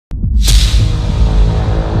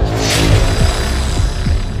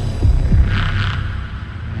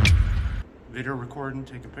recording,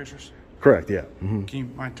 taking pictures? Correct, yeah. Can you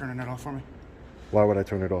mind turning that off for me? Why would I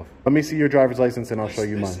turn it off? Let me see your driver's license and I'll show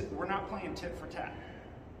you mine. We're not playing tit for tat.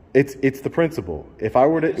 It's the principle. If I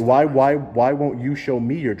were to, why won't you show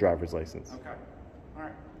me your driver's license? Okay. All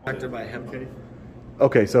right. Protected by Hipaa.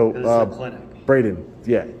 Okay, so This is a clinic. Braden,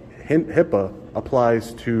 yeah, HIPAA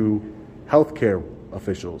applies to healthcare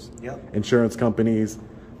officials, insurance companies,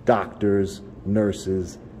 doctors,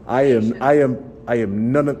 nurses. I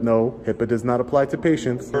am none of, no, HIPAA does not apply to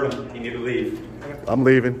patients. You need to leave. I'm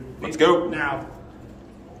leaving. Let's go. Now.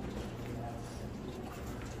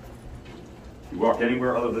 You walk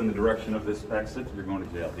anywhere other than the direction of this exit, you're going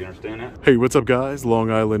to jail. Do you understand that? Hey, what's up guys? Long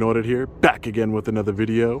Island Audit here, back again with another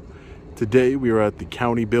video. Today we are at the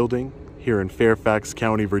county building here in Fairfax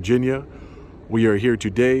County, Virginia. We are here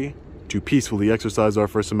today to peacefully exercise our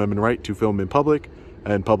First Amendment right to film in public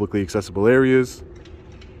and publicly accessible areas,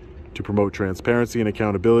 to promote transparency and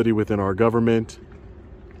accountability within our government,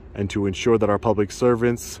 and to ensure that our public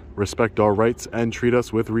servants respect our rights and treat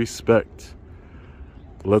us with respect.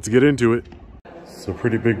 Let's get into it. It's a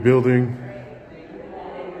pretty big building.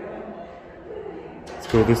 Let's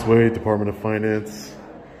go this way, Department of Finance.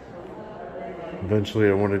 Eventually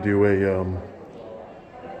I want to do a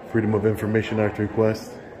Freedom of Information Act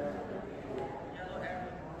request.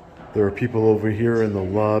 There are people over here in the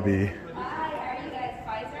lobby. Hi, are you guys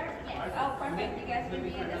Pfizer? Yes. Oh, perfect. You guys can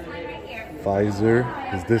be in this line right here.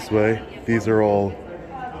 Pfizer is this way. These are all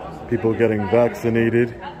people getting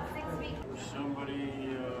vaccinated.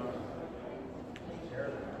 Somebody,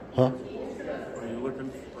 Huh? are you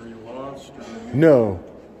looking, are you lost? Or... No,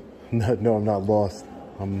 I'm not lost.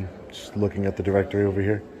 I'm just looking at the directory over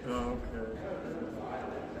here. Oh, okay.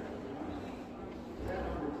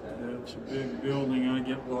 It's a big building. I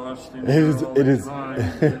get lost in there all the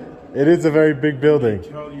time. It is a very big building. They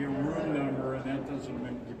tell you room number, and that doesn't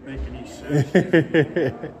make any sense.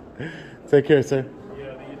 Take care, sir.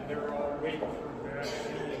 Yeah, they're all waiting for vaccines.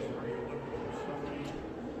 Are you looking for somebody?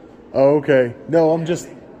 Oh, okay. No, I'm just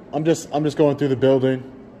going through the building.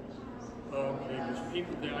 Okay, there's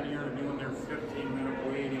people down here doing their 15-minute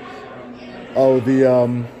waiting from Oh,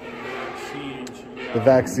 vaccines. Yeah. the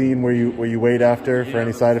vaccine where you wait after for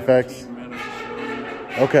any side effects. 15 minutes.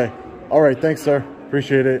 Okay. All right. Thanks, sir.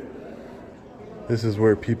 Appreciate it. This is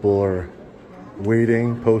where people are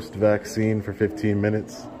waiting post-vaccine for 15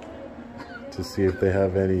 minutes to see if they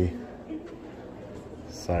have any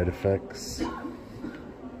side effects.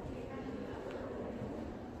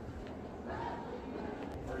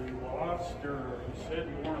 Are you lost, or you said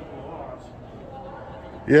you weren't lost?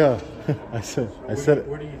 Yeah, I said it.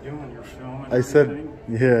 What are you doing? You're filming? I said, everything?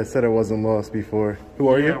 yeah, I said I wasn't lost before. Who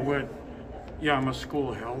are you? Yeah, I'm a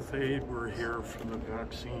school health aide. We're here for the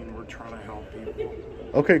vaccine. We're trying to help people.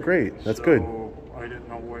 Okay, great. That's good. I didn't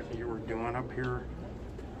know what you were doing up here.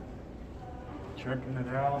 Checking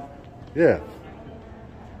it out. Yeah,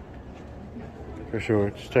 for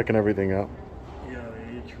sure. Just checking everything out. Yeah,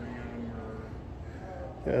 the atrium,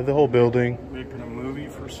 or Yeah, the whole building. making a movie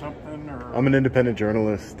for something, or? I'm an independent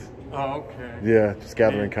journalist. Oh, okay. Yeah, just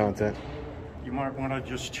gathering content. You might want to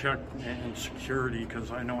just check in security,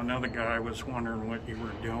 because I know another guy was wondering what you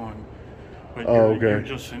were doing. But you're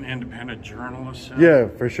just an independent journalist. So Yeah,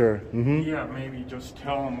 for sure. yeah, maybe just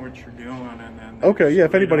tell them what you're doing, and then. Okay, yeah. If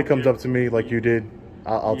so they anybody don't comes get- up to me like you did,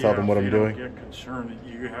 I'll tell them what I'm doing. If they don't get concerned that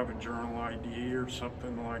you have a journal ID or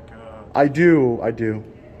something like. I do. Okay.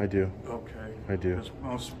 I do.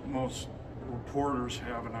 Because most reporters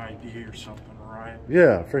have an ID or something, right?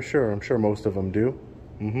 Yeah, for sure. I'm sure most of them do.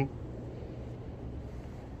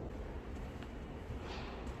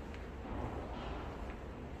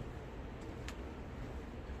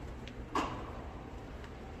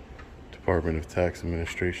 Department of Tax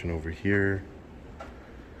Administration over here.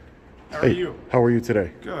 How are you? How are you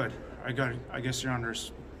today? Good. I guess you're under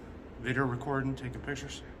video recording, taking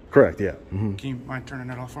pictures? Correct, yeah. Can you mind turning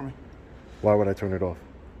that off for me? Why would I turn it off?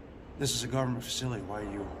 This is a government facility. Why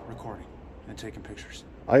are you recording and taking pictures?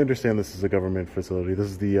 I understand this is a government facility. This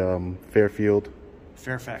is the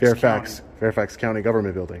Fairfax County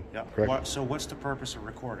government building. Yeah. Correct. So what's the purpose of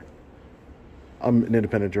recording? I'm an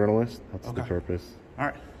independent journalist. That's the Okay. purpose. All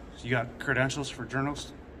right. So you got credentials for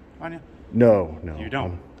journalists on you? No. You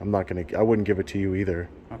don't? I'm not gonna. I wouldn't give it to you either.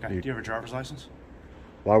 Okay. Do you have a driver's license?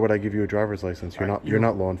 Why would I give you a driver's license? You're not. You're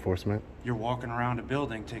not law enforcement. You're walking around a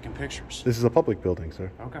building taking pictures. This is a public building,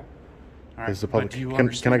 sir. Okay. All right. This is a But public. do you Can I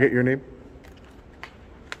understand? get your name?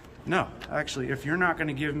 No, actually, if you're not going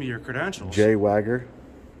to give me your credentials, Jay Wagger.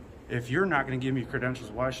 if you're not going to give me your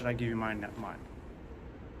credentials, why should I give you mine?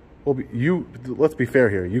 Well, let's be fair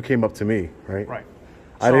here. You came up to me, right? Right.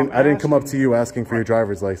 I didn't come up to you asking for your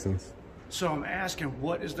driver's license. So I'm asking,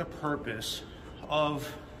 what is the purpose of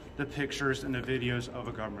the pictures and the videos of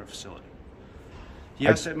a government facility?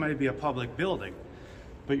 Yes, it might be a public building,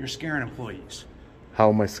 but you're scaring employees. How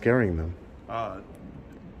am I scaring them?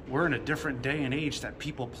 We're in a different day and age that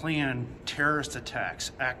people plan terrorist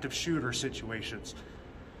attacks, active shooter situations.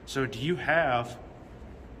 So do you have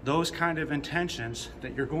those kind of intentions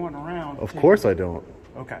that you're going around? Of course I don't.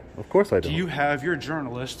 Okay. Of course I don't. Do you have your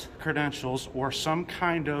journalist credentials or some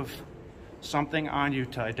kind of something on you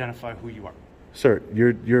to identify who you are? Sir,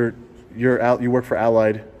 you work for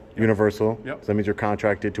Allied Universal. Yep. So that means you're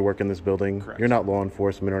contracted to work in this building. Correct. You're not law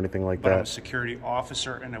enforcement or anything like But that. I'm a security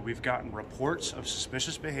officer, and that we've gotten reports of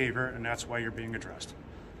suspicious behavior, and that's why you're being addressed.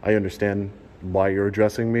 I understand why you're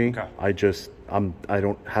addressing me. Okay. I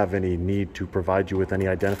don't have any need to provide you with any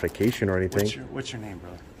identification or anything. What's your name,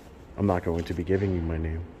 brother? I'm not going to be giving you my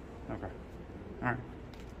name. Okay. All right.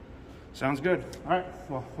 Sounds good. All right.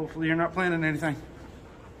 Well, hopefully you're not planning anything.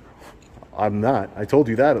 I'm not. I told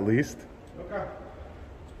you that at least. Okay.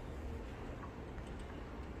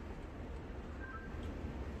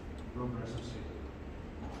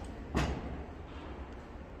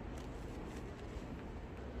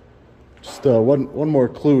 Just one more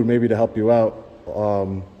clue maybe to help you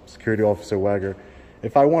out, Security Officer Wagger.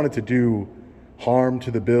 If I wanted to do harm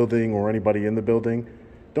to the building or anybody in the building,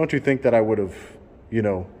 don't you think that I would have,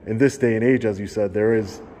 in this day and age, as you said, there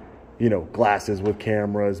is, glasses with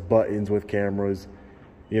cameras, buttons with cameras.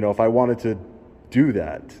 If I wanted to do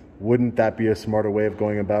that, wouldn't that be a smarter way of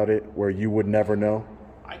going about it where you would never know?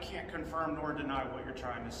 I can't confirm nor deny what you're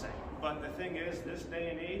trying to say. But the thing is, this day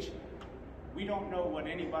and age, we don't know what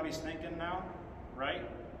anybody's thinking now, right?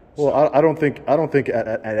 Well, I don't think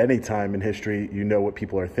at any time in history you know what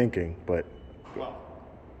people are thinking, but... Well,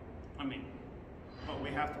 but we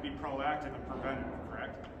have to be proactive and preventative,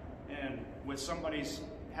 correct? And with somebody's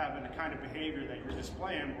having the kind of behavior that you're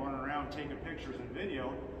displaying, running around taking pictures and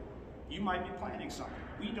video, you might be planning something.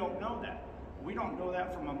 We don't know that. We don't know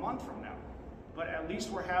that from a month from now. But at least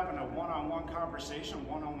we're having a one-on-one conversation,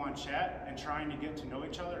 one-on-one chat, and trying to get to know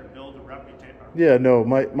each other and build a reputation. Yeah, no,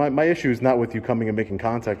 my issue is not with you coming and making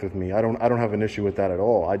contact with me. I don't have an issue with that at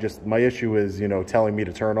all. My issue is, telling me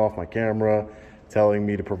to turn off my camera, telling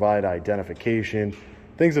me to provide identification,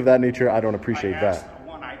 things of that nature. I don't appreciate that.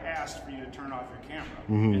 One, I asked for you to turn off your camera,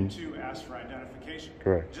 and two, asked for identification.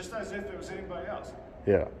 Correct. Just as if it was anybody else.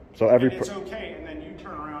 Yeah. So it's okay, and then you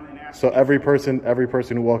turn around and ask. So every person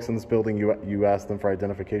who walks in this building, you ask them for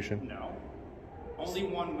identification? No. Only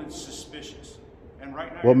one was suspicious. And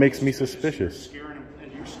right now, what makes me suspicious? You're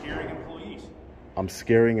scaring employees. I'm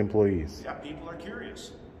scaring employees. Yeah, people are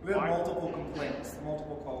curious. We have multiple complaints,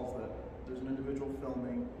 multiple calls that there's an individual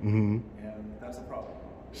filming, and that's a problem.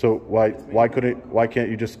 So why can't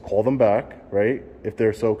you just call them back, right? If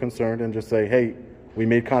they're so concerned, and just say, hey, we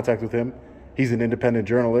made contact with him. He's an independent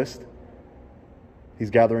journalist. He's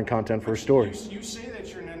gathering content for a story. You say that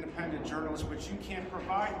you're an independent journalist, but you can't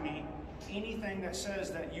provide me anything that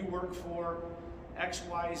says that you work for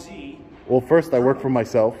XYZ. Well, first, I work for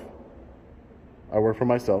myself.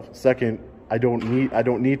 Second, I don't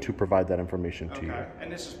need to provide that information to you.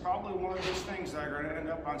 And this is probably one of those things that are going to end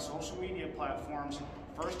up on social media platforms,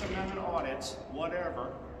 First Amendment audits,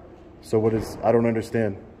 whatever. So I don't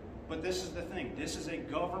understand. But this is the thing. This is a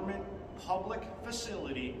public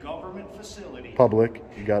facility, Public,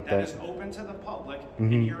 you got that. That is open to the public,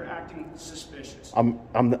 and you're acting suspicious.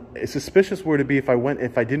 Suspicious were to be if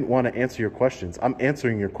I didn't want to answer your questions. I'm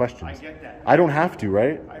answering your questions. I get that. I don't have to,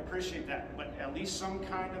 right? I appreciate that, but at least some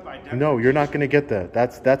kind of identification. No, you're not going to get that.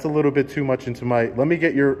 That's a little bit too much into my. Let me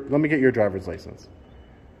get your driver's license.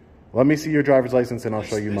 Let me see your driver's license, and I'll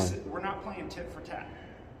show you mine. We're not playing tit for tat.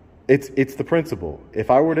 It's the principle. If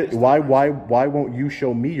I were to, why won't you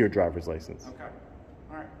show me your driver's license? Okay.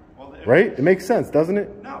 All right. Well, right? It makes sense, doesn't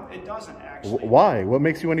it? No, it doesn't actually. Why? What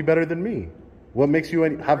makes you any better than me? What makes you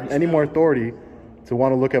have any more authority to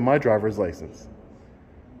want to look at my driver's license?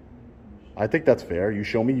 I think that's fair. You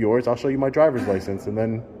show me yours, I'll show you my driver's license, and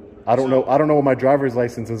then I don't know what my driver's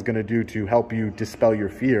license is going to do to help you dispel your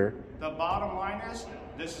fear. The bottom line is,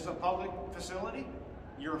 this is a public facility.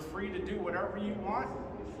 You're free to do whatever you want.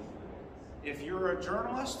 If you're a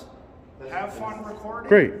journalist, have fun recording.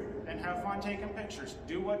 Great. And have fun taking pictures.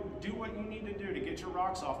 Do what you need to do to get your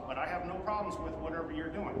rocks off. But I have no problems with whatever you're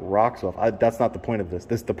doing. Rocks off. That's not the point of this.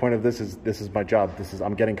 The point of this is my job.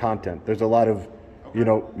 I'm getting content. There's a lot of,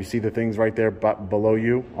 you see the things right there below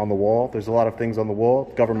you on the wall. There's a lot of things on the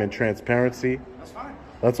wall. Government transparency. That's fine.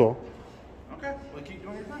 That's all. Okay. Well, keep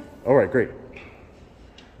doing your thing. All right. Great.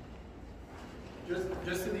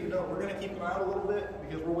 Just so that you know, we're going to keep an eye out a little bit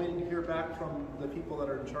because we're waiting to hear back from the people that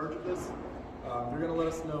are in charge of this. They're going to let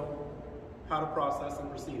us know how to process and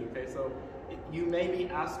proceed, okay? So you may be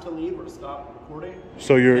asked to leave or stop recording.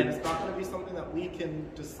 So you're... And it's not going to be something that we can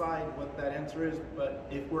decide what that answer is, but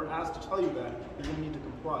if we're asked to tell you that, you're going to need to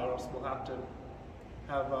comply or else we'll have to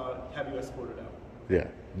have you escorted out. Yeah.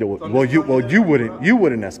 So you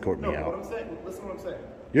wouldn't escort me out. What I'm saying, listen to what I'm saying.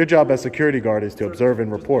 Your job as security guard is to observe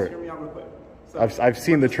and report. Just hear me out real quick. So, I've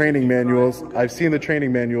seen the training manuals. I've seen the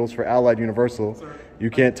training manuals for Allied Universal. Sir. You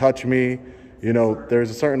can't touch me. You know, there's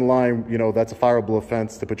a certain line, you know, that's a fireable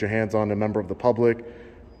offense to put your hands on a member of the public.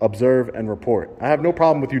 Observe and report. I have no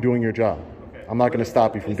problem with you doing your job. Okay. I'm not going to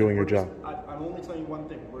stop you from doing your job. I'm only telling you one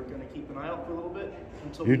thing. We're going to keep an eye out for a little bit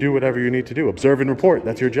until You do whatever you need to do. Observe and report.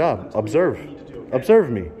 That's your job. Observe. Observe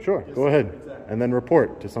me. Sure. Go ahead. Exactly. And then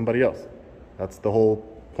report to somebody else. That's the whole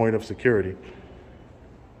point of security.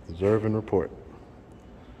 Observe and report.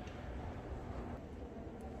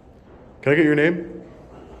 Can I get your name?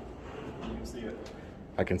 You can see it.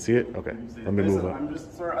 I can see it? Okay. Let me move up.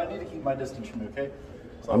 Sir, I need to keep my distance from you, okay?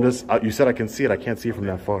 So, you said I can see it. I can't see it from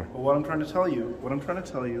that far. Well, what I'm trying to tell you,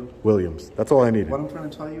 Williams. That's all I needed. what I'm trying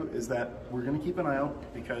to tell you is that we're going to keep an eye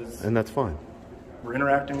out because And that's fine. we're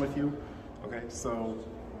interacting with you, okay? So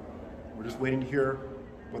we're just waiting to hear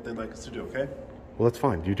what they'd like us to do, okay? Well, that's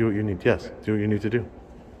fine. You do what you need. Yes. Do what you need to do.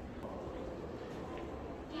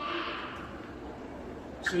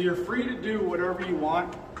 So you're free to do whatever you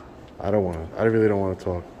want, I really don't want to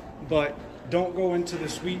talk. but don't go into the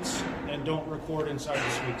suites and don't record inside the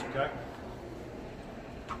suites, okay?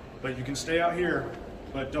 But you can stay out here,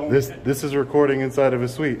 but don't. This is recording inside of a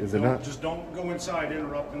suite, is it not? Just don't go inside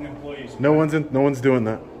interrupting employees. No one's doing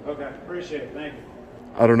that. Okay, appreciate it. Thank you.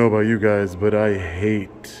 I don't know about you guys, but I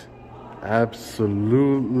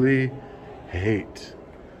absolutely hate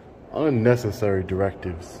unnecessary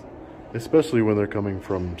directives, especially when they're coming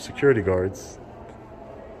from security guards.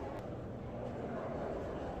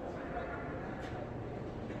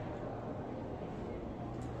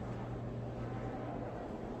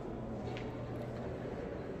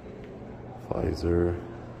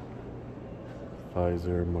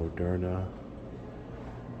 Pfizer, Moderna.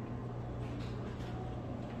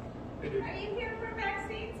 Are you here for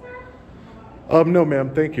vaccines, sir? No,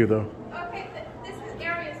 ma'am. Thank you, though. Okay, this is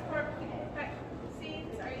areas for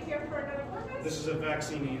vaccines. Are you here for another purpose? This is a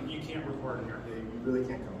vaccine. You can't record in here. You really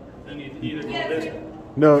can't come. Then you either go Yes,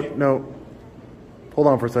 this. No. Hold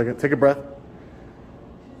on for a second. Take a breath.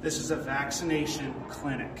 This is a vaccination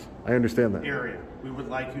clinic I understand that. area. We would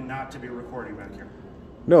like you not to be recording back here.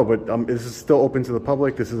 No, but this is still open to the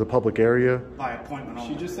public. This is a public area. By appointment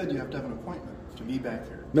only. She just said you have to have an appointment to be back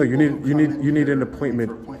here. No, you People need come in an here appointment.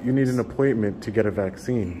 for appointments. You need an appointment to get a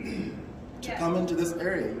vaccine. To come into this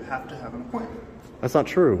area, you have to have an appointment. That's not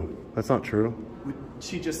true. That's not true.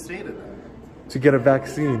 She just stated that. To get a We have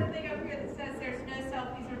vaccine. something up here that says there's no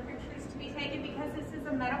selfies or pictures to be taken because this is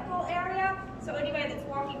a medical area. So anybody that's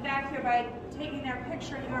walking back here by taking their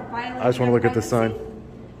picture, you are violating. I just want to look at the sign.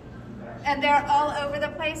 And they're all over the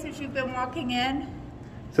place as you've been walking in.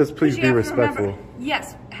 It says, please You be have to respectful. remember-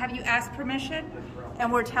 Yes. Have you asked permission?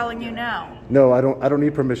 And we're telling you no. No, I don't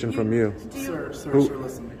need permission from you. Sir, Who-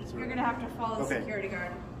 listen. You're gonna have to follow the Okay. security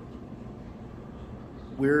guard.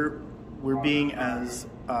 We're being as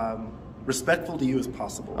respectful to you as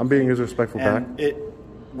possible. I'm being as respectful back. And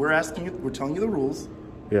we're telling you the rules,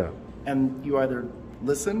 Yeah. and you either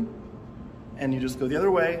listen and you just go the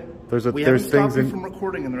other way. There's we haven't things stopped you in from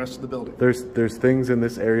recording in the rest of the building. there's things in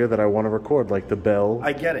this area that I want to record, like the bell.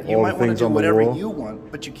 I get it. You all might the want to things do on the whatever wall. you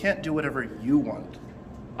want, but you can't do whatever you want.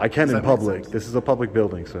 I can Does in that make public. sense? This is a public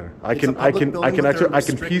building, sir. I It's a can public building, but there are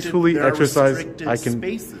peacefully there are exercise. restricted I can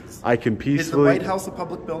spaces. I can Is the peacefully. White House a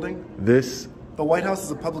public building? This The White House is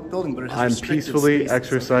a public building, but it has I'm restricted peacefully spaces.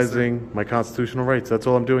 exercising my constitutional rights. That's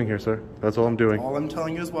all I'm doing here, sir. That's all I'm doing. All I'm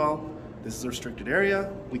telling you as well, this is a restricted area.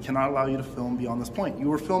 We cannot allow you to film beyond this point. You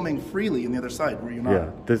were filming freely on the other side, were you not? Yeah.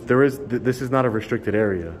 This is not a restricted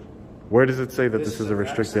area. Where does it say that this is a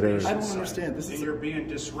restricted I area? don't understand. This And is you're being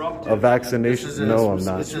disruptive. A vaccination? No, I'm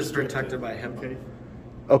not. This is protected by HIPAA.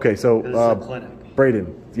 Okay, so This is a clinic.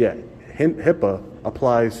 Braden, yeah, HIPAA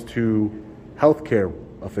applies to healthcare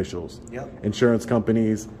officials, Yep. insurance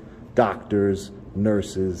companies, doctors,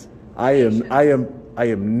 nurses. I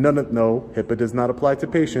am none of no. HIPAA does not apply to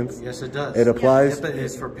patients. Yes, it does. It applies. HIPAA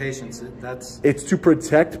is for patients. That's It's to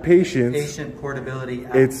protect patients. Patient Portability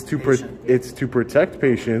Act. It's to protect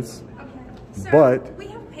patients. Okay. Sir, But- we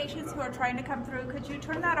have patients who are trying to come through. Could you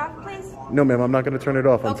turn that off, please? No, ma'am, I'm not going to turn it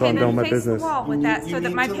off until I'm done with my business. Okay, then face the wall with that so that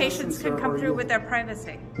need my to patients listen, can sir, come or through you- with their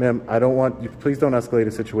privacy. Ma'am, I don't want you. Please don't escalate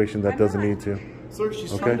a situation that doesn't need to. Sir,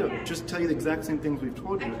 she's Okay. trying to just tell you the exact same things we've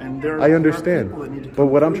told you, and there I are understand, people that need to but come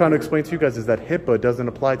what I'm through trying to here. explain to you guys is that Hipaa doesn't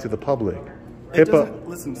apply to the public. It Hipaa, doesn't-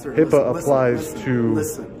 listen, sir, Hipaa listen, applies listen, to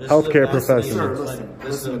listen. This is healthcare a vaccination professionals. Sir, clinic.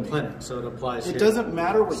 This is a clinic, so it applies It here. doesn't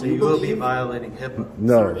matter what So you you will be believe. violating HIPAA.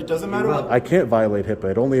 No, Sir, it doesn't matter what. I can't violate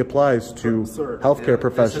Hipaa. It only applies to Sir, healthcare This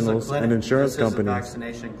professionals is a clinic. and insurance This is a companies.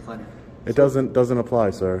 vaccination clinic. It doesn't apply,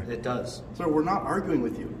 sir. It does. Sir, we're not arguing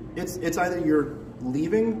with you. It's either you're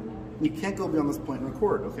leaving. You can't go beyond this point and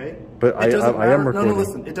record, okay? But It doesn't I am matter- recording. No,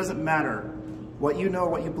 listen. It doesn't matter what you know,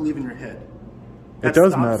 what you believe in your head. It That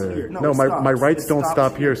does stops matter. here. No, it my stops. rights It don't stops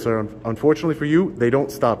stop here, sir. Unfortunately for you, they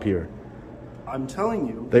don't stop here. I'm telling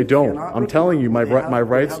you. They you don't. cannot I'm record. telling you, my They have- my they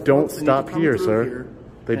rights have don't folks that need to stop come here, through sir. here,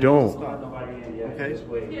 They and it will don't. stop. Okay?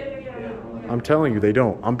 I'm telling you, they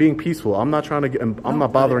don't. I'm being peaceful. I'm not trying to get. I'm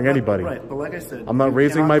not bothering anybody. Right, but like I said, I'm not you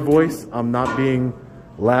raising cannot my go to- voice. I'm not being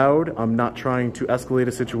loud. I'm not trying to escalate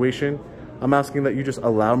a situation. I'm asking that you just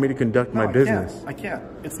allow me to conduct No, my business. I can't.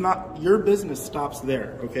 It's not your business stops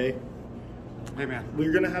there, okay? Hey, man.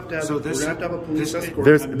 We're gonna have to have. So we're this- gonna have to have a police this- escort.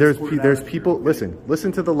 There's and there's escort pe- out there's of here, people. okay?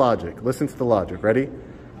 Listen to the logic. Listen to the logic. Ready?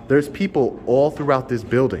 There's people all throughout this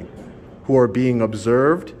building who are being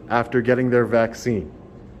observed after getting their vaccine.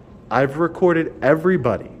 I've recorded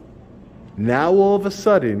everybody. Now all of a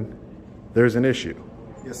sudden, there's an issue.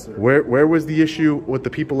 Yes, sir. Where was the issue with the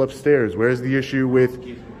people upstairs? Where's the issue with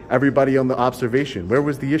everybody on the observation? Where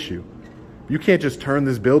was the issue? You can't just turn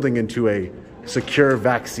this building into a secure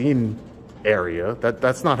vaccine area.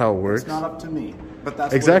 That's not how it works. It's not up to me, but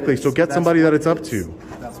that's Exactly, What it is. so get That's somebody what that it's it up is. to.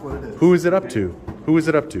 That's what it is. Who is it up to? Who is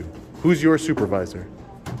it up to? Who's your supervisor?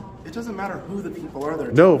 It doesn't matter who the people are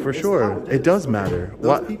there. No, for It's sure. how It is, does okay? matter. Those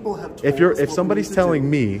What people have if told us if what somebody's we need to telling do,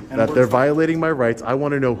 me and that we're they're still- violating my rights, I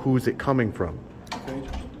want to know who's it coming from. Okay.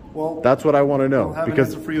 Well, That's what I want to know I'll have an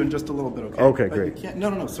because answer for you in just a little bit. Okay. Okay, But great. You can't,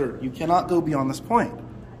 no, sir. You cannot go beyond this point.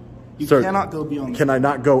 You Sir, cannot go beyond. This can I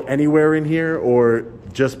not go anywhere in here or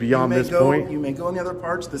just beyond this point? You may go in the other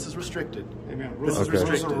parts. This is restricted. Hey, man, This rules, is Okay. rules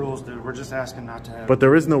restricted. are rules, dude. We're just asking not to have. But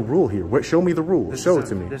there is no rule here. Show me the rule. This Show is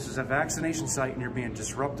it to me. This is a vaccination site, and you're being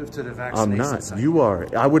disruptive to the I'm vaccination not. site. You are.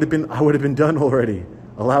 I would have been done already.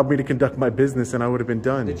 Allow me to conduct my business and I would have been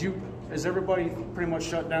done. Did you? Is everybody pretty much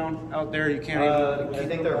shut down out there? You can't I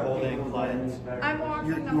think they're holding clients. I'm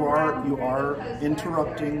walking them You around are here because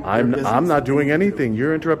interrupting. I'm their I'm not business. doing anything.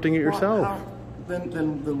 You're interrupting it Well, yourself. how-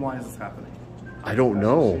 Then why is this happening? I don't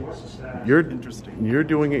know. You're Interesting. You're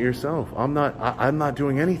doing it yourself. I'm not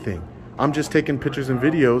doing anything. I'm just taking pictures and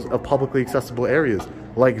videos of publicly accessible areas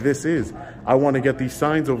like this is. I want to get these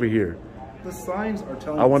signs over here. The signs are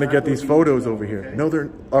telling. I want to get exactly these what you need photos to know, over here. okay? No, they're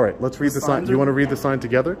all right. Let's read the sign. signs Do you are- want to read the sign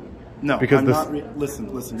together? No, because I'm this not.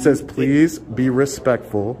 Listen. it says please be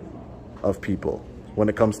respectful of people when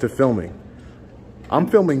it comes to filming. I'm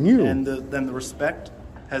filming you. And then the respect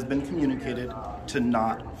has been communicated to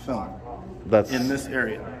not film That's in this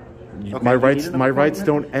area. Okay, my you rights. need an My rights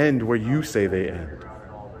appointment? don't end where you say they end.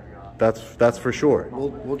 That's for sure.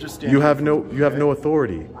 We'll just stand You here have for no you, you have okay? no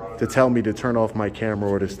authority to tell me to turn off my camera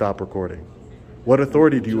or to stop recording. What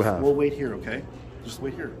authority do you Just- have? We'll wait here, okay? Just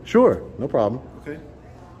wait here, Sure, no problem. okay?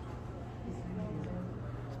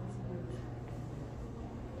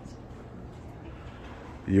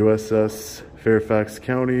 USS Fairfax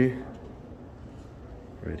County,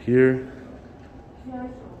 right here.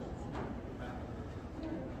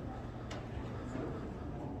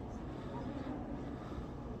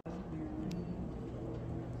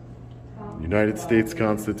 United States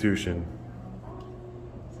Constitution.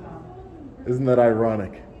 Isn't that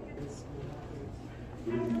ironic?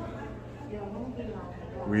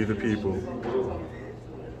 We the people.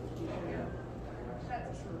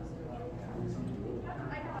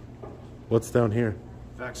 What's down here?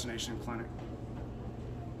 Vaccination clinic.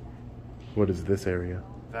 What is this area?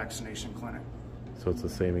 Vaccination clinic. So it's the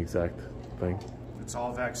same exact thing? It's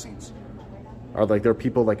all vaccines. Are there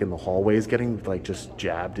people like in the hallways getting like just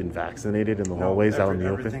jabbed and vaccinated in the No, hallways out in the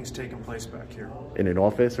open? Everything's taking place back here. In an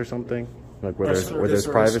office or something? Like where Yes, there's sir. where Yes, there's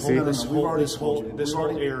sir. privacy? This We've already whole told you. this We've whole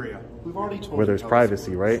already- area. We've already told Where you there's how this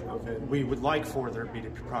privacy, works, right? Okay. We would like for there to be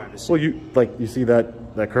privacy. Well, you see that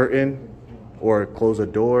curtain or close a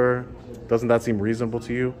door? Doesn't that seem reasonable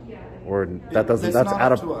to you? Or that doesn't? That's That's not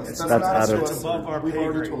out up of to us. that's not out up to of. us. above our We've pay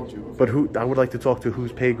already grade. told you. But who? I would like to talk to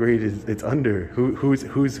whose pay grade it's under. Who's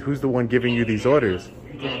the one giving you these orders?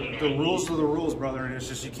 The rules are the rules, brother, and it's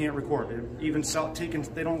just you can't record. Even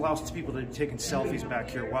they don't allow people to be taking selfies back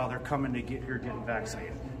here while they're coming to get here getting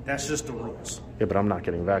vaccinated. That's just the rules. Yeah, but I'm not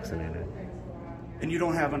getting vaccinated. And you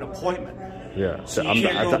don't have an appointment. Yeah, So so you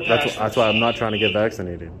can't go past that's why I'm not trying to get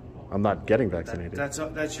vaccinated. I'm not getting vaccinated.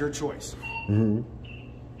 That's your choice.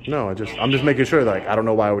 No, I'm just making sure. Like, I don't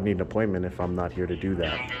know why I would need an appointment if I'm not here to do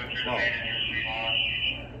that. Well,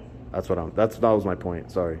 That was my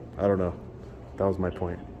point. Sorry, I don't know. That was my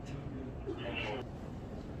point.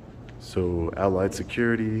 So, Allied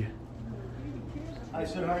Security. Hi,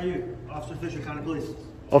 sir. How are you? Officer Fisher, County Police.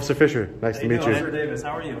 Officer Fisher, nice to meet you. Officer Davis,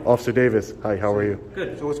 how are you? Officer Davis, hi, how are you?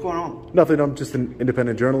 Good. So what's going on? Nothing, I'm just an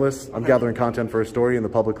independent journalist. I'm gathering content for a story in the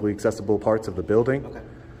publicly accessible parts of the building. Okay.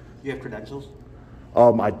 You have credentials?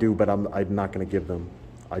 I do, but I'm not going to give them.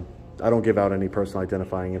 I don't give out any personal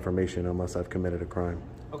identifying information unless I've committed a crime.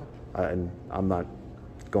 Okay. And I'm not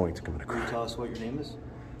going to commit a Can crime. you tell us what your name is?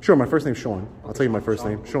 Sure, my first name's Sean. I'll tell you my first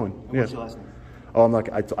name, Sean. And what's your last name? Oh,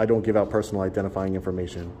 I don't give out personal identifying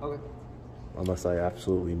information Okay. unless I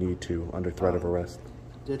absolutely need to under threat of arrest.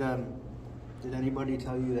 Did anybody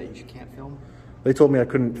tell you that you can't film? They told me I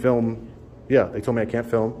couldn't film. Yeah, they told me I can't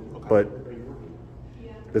film, but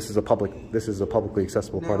this is a publicly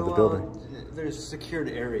accessible part of the building. There's secured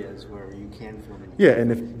areas where you can film. Yeah,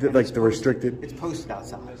 and if like the restricted. It's posted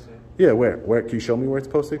outside. Yeah, where? Where? Can you show me where it's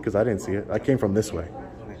posted? Because I didn't see it. I came from this way.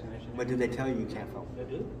 Okay. But did they tell you can't film?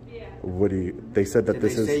 What do you? They said that Did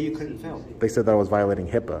this they is. say you couldn't film? They said that I was violating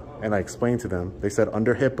Hipaa, and I explained to them. They said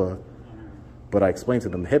under Hipaa, but I explained to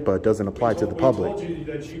them Hipaa doesn't apply to the public. We told you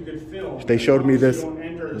that you could film. They showed me this. You don't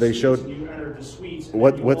enter the They suites, showed. you entered the suites, and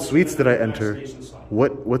What you also suites did I entered the enter? backstation side.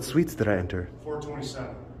 What suites did I enter?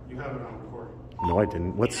 427. You have it on recording. No, I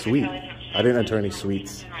didn't. What suite? I didn't enter any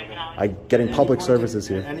suites. I'm getting public services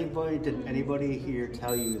here. Did anybody here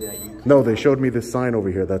tell you that you? No, they showed me this sign over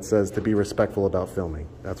here that says to be respectful about filming.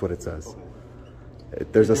 That's what it says.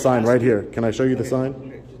 There's a sign right here. Can I show you the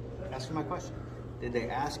sign? Answer my question. Did they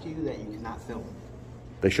ask you that you cannot film?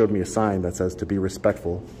 They showed me a sign that says to be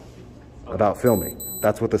respectful about filming.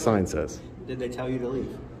 That's what the sign says. Did they tell you to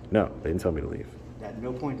leave? No, they didn't tell me to leave. At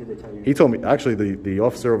no point did they tell you. He told me, actually, the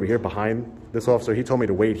officer over here behind this officer, he told me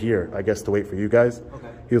to wait here, I guess to wait for you guys. Okay.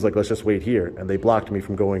 He was like, let's just wait here. And they blocked me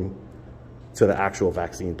from going to the actual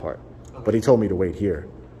vaccine part. Okay. But he told me to wait here.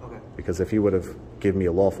 Okay. Because if he would have given me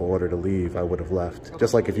a lawful order to leave, I would have left. Okay.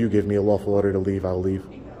 Just like if you give me a lawful order to leave, I'll leave.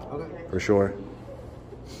 Okay. For sure.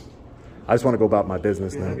 I just want to go about my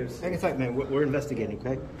business now. Hang tight, man. We're investigating,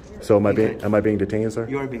 okay? So am I being detained, sir?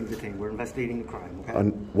 You are being detained. We're investigating a crime, okay?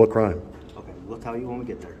 On what crime? Okay, we'll tell you when we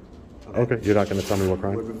get there. Okay, you're not going to tell me what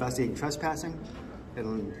crime? We're investigating trespassing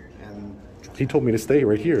and He told me to stay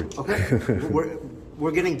right here. okay.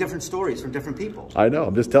 we're getting different stories from different people. I know.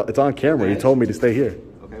 I'm just it's on camera. He told me to stay here.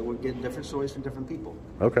 Okay, we're getting different stories from different people.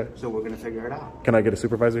 Okay. So we're going to figure it out. Can I get a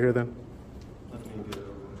supervisor here then?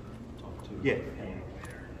 Yeah.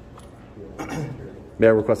 May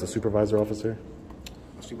I request a supervisor, officer?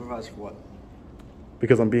 A supervisor for what?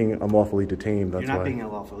 Because I'm being unlawfully detained. That's You're not why. being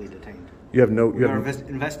unlawfully detained. You have no. We are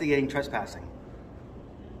investigating trespassing.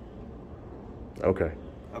 Okay.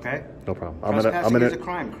 Okay. No problem. Trespassing is a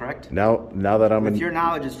crime, correct? Now that I'm With in. your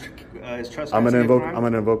knowledge, is trespassing I'm gonna a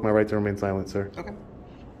crime? invoke my right to remain silent, sir. Okay.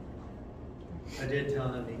 I did tell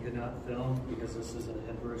him he could not film because this is a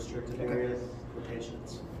HIPAA restricted area for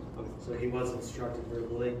patients. Okay. So he was instructed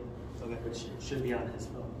verbally, which should be on his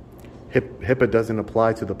phone. HIPAA doesn't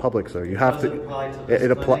apply to the public, sir. You have Doesn't to. apply to this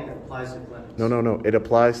It clinic, it applies to clinics. No. It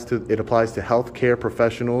applies to healthcare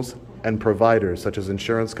professionals and providers such as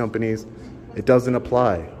insurance companies. It doesn't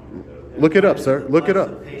apply. Look it up, sir. Look it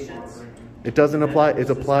up. Patients. It doesn't apply. It It's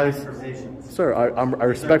applies. designed for patients. Sir, I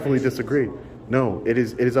respectfully disagree. No, it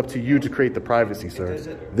is up to you to create the privacy, sir.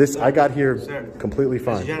 I got here Sir, completely This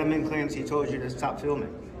fine. gentleman claims he told you to stop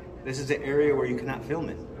filming. This is the area where you cannot film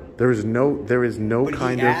it. There is no But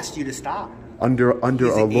kind he of asked you to stop. under He's a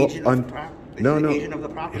an law. agent of the prop- he's No, an no. agent of the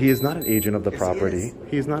property. He is not an agent of the Yes, he property. is.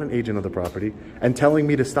 He is not an agent of the property. And telling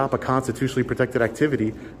me to stop a constitutionally protected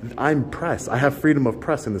activity, I'm press. I have freedom of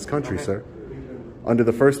press in this country, Okay. sir. Under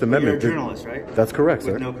the First But Amendment. you're a journalist, right? That's correct,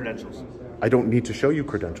 With sir. no credentials. I don't need to show you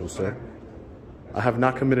credentials, sir. I have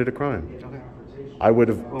not committed a crime. Okay. I would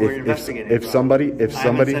have Well, we're investigating. if somebody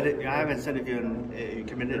I haven't said if you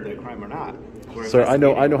committed the crime or not. We're Sir, I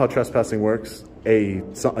know investigating. how trespassing works.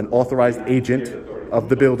 An authorized agent of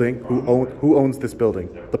the building who owns this building,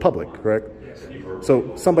 the public, correct?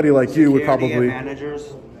 So somebody like you would Security probably and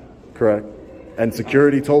managers. correct. And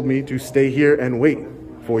security told me to stay here and wait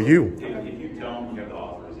for you. If you tell him you have the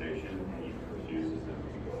authorization and he refuses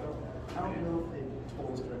it, I don't know if they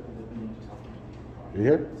told us directly that we need to talk. You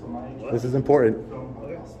hear? This is important.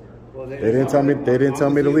 Well, They didn't tell me. They didn't tell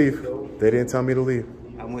me to leave. They didn't tell me to leave.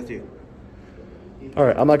 I'm with you. All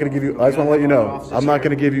right, I'm not gonna give you. I just want to let you know, I'm not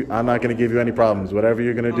gonna give you any problems. Whatever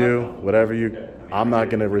you're gonna do, I'm not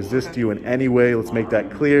gonna resist you in any way. Let's make that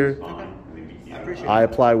clear. I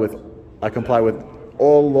comply with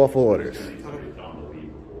all lawful orders.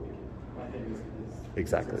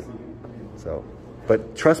 Exactly. So,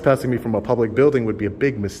 but trespassing me from a public building would be a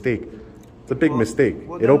big mistake. It's a big mistake.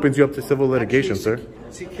 It opens you up to civil litigation, sir.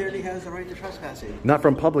 Security has the right to trespass you. Not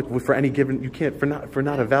from public, for any given. You can't for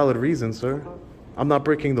not a valid reason, sir. I'm not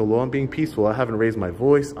breaking the law. I'm being peaceful. I haven't raised my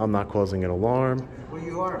voice. I'm not causing an alarm. Well,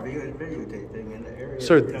 you are videotaping in the area.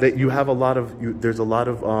 Sir, that you have a lot of. There's a lot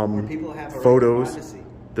of people have a photos. right to privacy.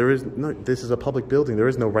 There is no. This is a public building. There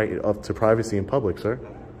is no right to privacy in public, sir.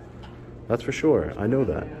 That's for sure. I know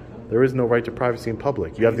that. There is no right to privacy in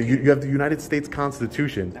public. You have the United States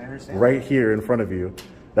Constitution right here in front of you.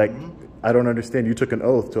 Like, I don't understand. You took an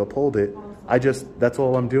oath to uphold it. That's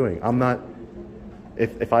all I'm doing. I'm not.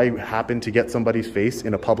 If I happen to get somebody's face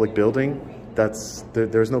in a public building,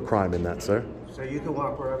 there's no crime in that, sir. So you can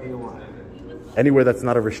walk wherever you want. Anywhere that's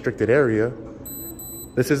not a restricted area.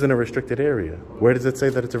 This isn't a restricted area. Where does it say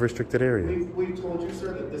that it's a restricted area? We told you,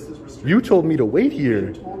 sir, that this is restricted. You told me to wait here.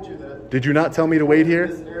 We told you that. Did you not tell me to wait here?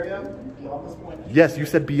 This area, beyond this point. Yes, you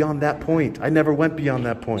said beyond that point. I never went beyond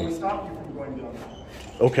that We point. stopped you from going beyond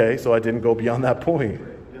that. Okay, so I didn't go beyond that point.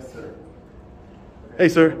 Yes, sir. Hey,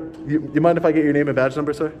 sir, you mind if I get your name and badge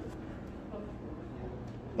number, sir?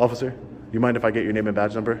 Officer, you mind if I get your name and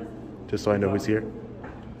badge number? Just so I know who's here.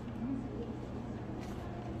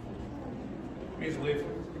 Please leave.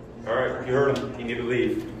 All right, you heard him. You need to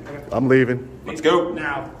leave. I'm leaving. Let's go.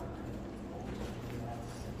 Now.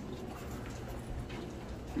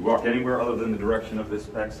 You walk anywhere other than the direction of this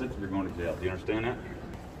exit, you're going to jail. Do you understand that?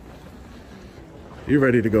 You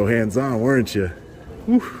ready to go hands-on, weren't you?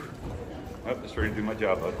 Whew. I'm just ready to do my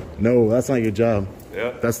job, bud. No, that's not your job.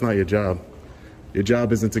 Yeah. That's not your job. Your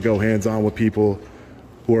job isn't to go hands-on with people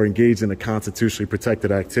who are engaged in a constitutionally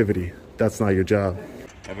protected activity. That's not your job.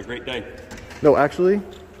 Have a great day. No, actually,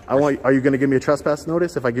 are you going to give me a trespass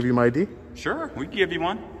notice if I give you my ID? Sure, we can give you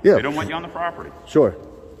one. Yeah. They don't want you on the property. Sure.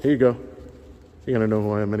 Here you go. You're going to know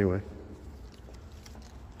who I am anyway.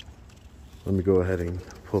 Let me go ahead and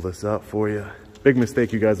pull this out for you. Big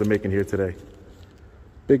mistake you guys are making here today.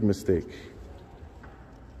 Big mistake.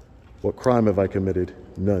 What crime have I committed?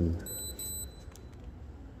 None.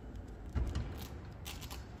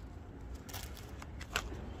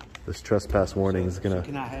 This trespass warning is going to...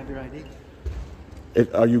 Can I have your ID?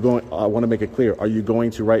 I want to make it clear. Are you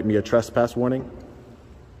going to write me a trespass warning?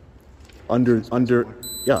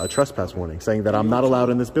 Yeah, a trespass warning saying that I'm not allowed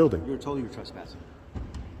in this building. You were told you were trespassing.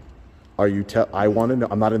 I want to know.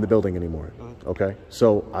 I'm not in the building anymore. Okay.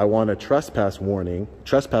 So I want a trespass warning,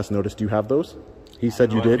 trespass notice. Do you have those? He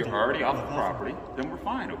said you did. If you're already off the property, then we're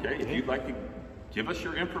fine, okay? If you'd like to give us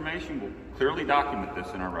your information, we'll clearly document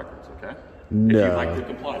this in our records, okay? No. If you'd like to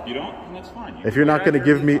comply. If you don't, then that's fine. If you're not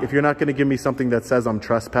going to give me something that says I'm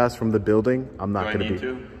trespassed from the building, I'm not going to be.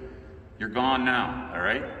 To? You're gone now, all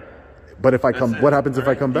right? But if I come, what happens if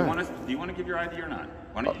I come back? Do you want to give your ID or not?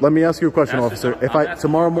 Let me ask you a question, officer. If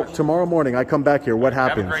tomorrow morning I come back here, what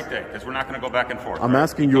happens? Have a great day, because we're not going to go back and forth. I'm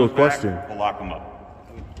asking you a question. We'll lock them up.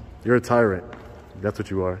 You're a tyrant. That's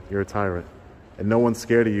what you are. You're a tyrant. And no one's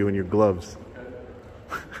scared of you in your gloves.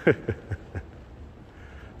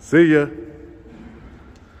 See ya.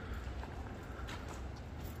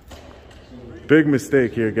 Big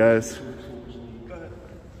mistake here, guys.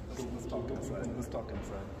 Let's talk inside. Let's talk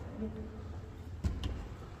inside.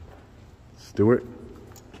 Stuart?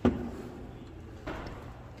 You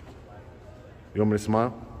want me to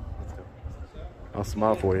smile? I'll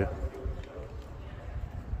smile for you.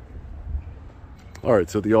 All right,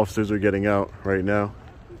 so the officers are getting out right now.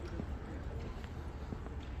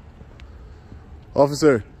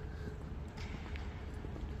 Officer,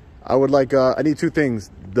 I would like, I need two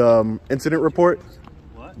things. The incident report.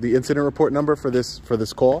 What? The incident report number for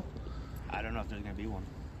this call. I don't know if there's gonna be one.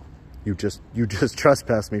 You just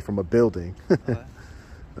trespassed me from a building.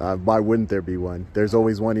 Why wouldn't there be one? There's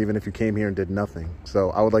always one, even if you came here and did nothing.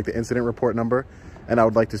 So I would like the incident report number, and I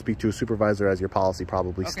would like to speak to a supervisor, as your policy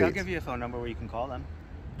probably states. Okay, I'll give you a phone number where you can call them.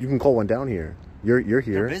 You can call one down here. You're here.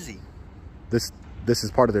 They're busy. This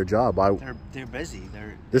is part of their job. They're busy.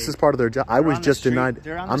 This is part of their job. I was just denied.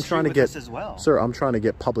 They're on the street with us as well. Sir, I'm trying to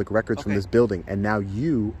get public records from this building, and now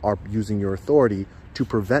you are using your authority to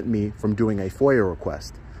prevent me from doing a FOIA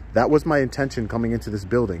request. That was my intention coming into this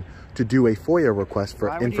building, to do a FOIA request for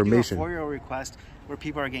information. Why would you do a FOIA request where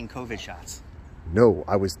people are getting COVID shots? No,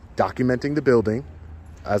 I was documenting the building,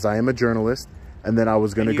 as I am a journalist, and then I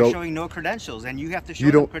was going to go. go. You're showing no credentials, and you have to show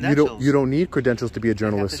them credentials. You don't need credentials to be a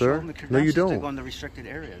journalist, sir. No, you don't. To go in the restricted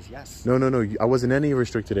areas, yes. No. I wasn't in any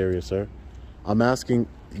restricted area, sir. I'm asking.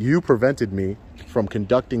 You prevented me from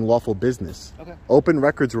conducting lawful business. Okay. Open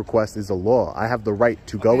records request is a law. I have the right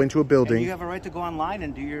to go into a building. And you have a right to go online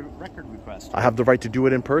and do your record request. I have the right to do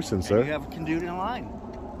it in person, sir. And you can do it online.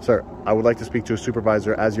 Sir, I would like to speak to a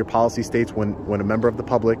supervisor, as your policy states, when a member of the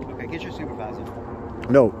public. Okay, get your supervisor.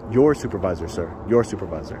 No, your supervisor, sir. Your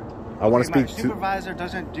supervisor. I want to speak to. Supervisor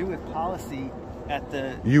doesn't do with policy at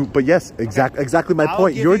the. You, but yes, exactly my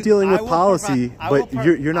point. You're dealing with policy, but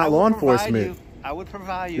you're not law enforcement. I would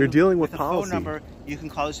provide you. You're dealing with a policy. phone number. You can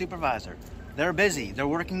call the supervisor. They're busy. They're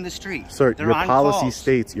working the street. Sir, They're your on policy calls.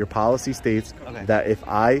 states. Your policy states that if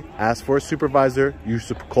I ask for a supervisor, you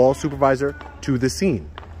call supervisor to the scene.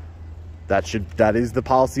 That is the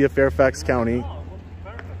policy of Fairfax County.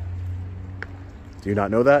 Do you not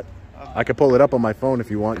know that? I could pull it up on my phone if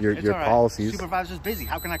you want. Your policies. Supervisor's busy.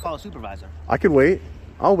 How can I call a supervisor? I can wait.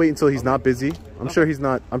 I'll wait until he's not busy. I'm sure he's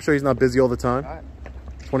not busy all the time.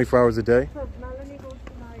 24 hours a day.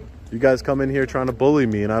 You guys come in here trying to bully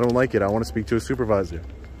me, and I don't like it. I want to speak to a supervisor.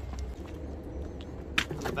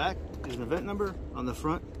 The back is an event number. On the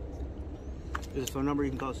front is a phone number.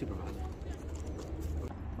 You can call a supervisor.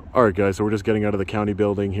 All right, guys. So we're just getting out of the county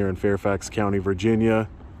building here in Fairfax County, Virginia.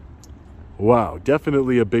 Wow,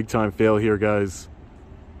 definitely a big time fail here, guys.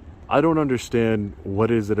 I don't understand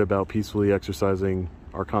what is it about peacefully exercising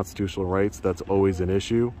our constitutional rights that's always an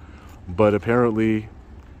issue, but apparently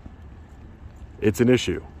it's an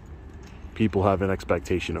issue. People have an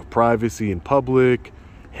expectation of privacy in public.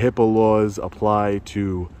 Hipaa laws apply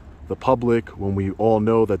to the public when we all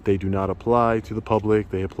know that they do not apply to the public.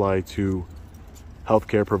 They apply to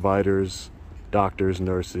healthcare providers, doctors,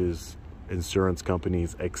 nurses, insurance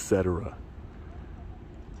companies, etc.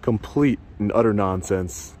 Complete and utter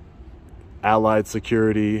nonsense. Allied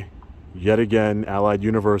Security, yet again, Allied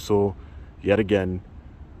Universal, yet again,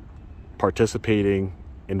 participating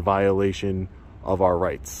in violation of our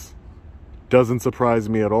rights. Doesn't surprise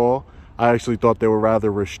me at all. I actually thought they were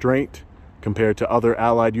rather restrained compared to other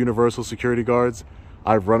Allied Universal security guards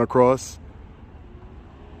I've run across.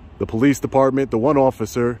 The police department, the one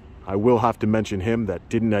officer, I will have to mention him, that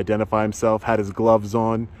didn't identify himself, had his gloves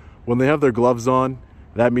on. When they have their gloves on,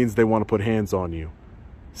 that means they want to put hands on you.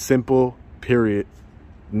 Simple, period.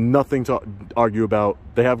 Nothing to argue about.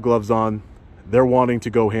 They have gloves on. They're wanting to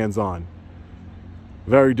go hands on.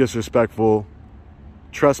 Very disrespectful.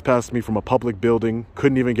 Trespassed me from a public building.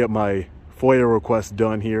 Couldn't even get my FOIA request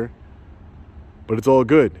done here. But it's all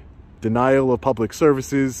good. Denial of public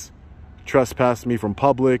services. Trespassed me from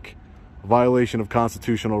public. Violation of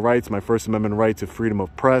constitutional rights. My First Amendment right to freedom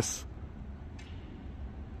of press.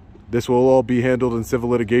 This will all be handled in civil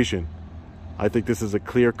litigation. I think this is a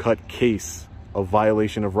clear-cut case of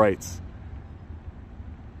violation of rights.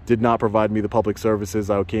 Did not provide me the public services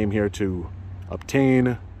I came here to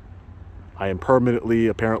obtain. I am permanently,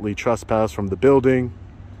 apparently, trespassed from the building,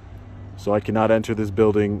 so I cannot enter this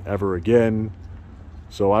building ever again.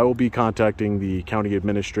 So I will be contacting the county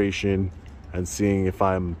administration and seeing if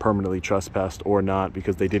I'm permanently trespassed or not,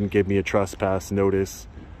 because they didn't give me a trespass notice.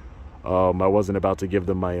 I wasn't about to give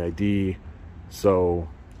them my ID, so,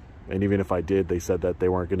 and even if I did, they said that they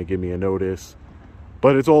weren't going to give me a notice.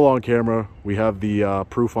 But it's all on camera. We have the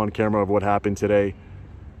proof on camera of what happened today.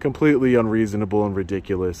 Completely unreasonable and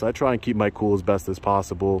ridiculous. I try and keep my cool as best as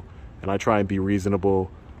possible, and I try and be reasonable,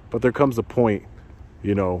 but there comes a point,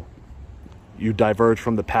 you know, you diverge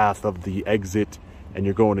from the path of the exit and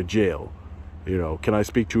you're going to jail. You know, can I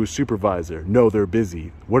speak to a supervisor? No, they're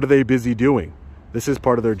busy. What are they busy doing? This is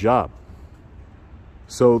part of their job.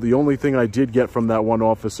 So the only thing I did get from that one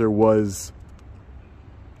officer was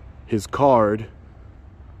his card,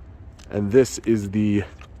 and this is the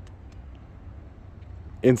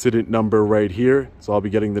incident number right here. So I'll be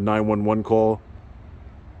getting the 911 call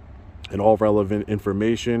and all relevant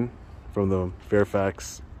information from the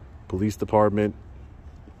Fairfax Police Department.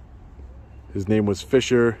 His name was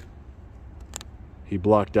Fisher. He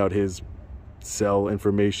blocked out his cell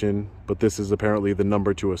information, but this is apparently the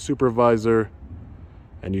number to a supervisor.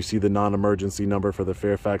 And you see the non-emergency number for the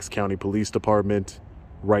Fairfax County Police Department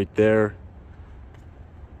right there.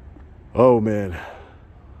 Oh man,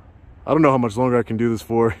 I don't know how much longer I can do this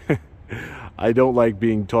for. I don't like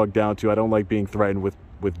being talked down to. I don't like being threatened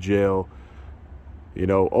with jail. You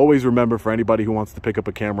know, always remember, for anybody who wants to pick up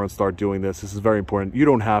a camera and start doing this, this is very important. You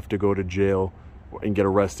don't have to go to jail and get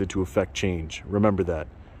arrested to affect change. Remember that.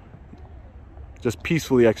 Just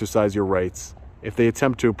peacefully exercise your rights. If they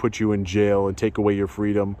attempt to put you in jail and take away your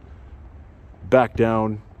freedom, back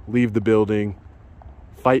down, leave the building,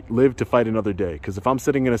 live to fight another day. Because if I'm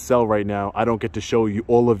sitting in a cell right now, I don't get to show you,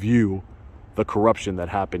 all of you, the corruption that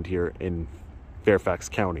happened here in Fairfax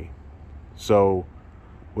County. So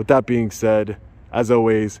with that being said, as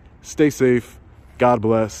always, stay safe. God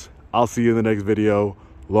bless. I'll see you in the next video.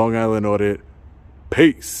 Long Island Audit.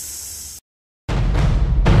 Peace.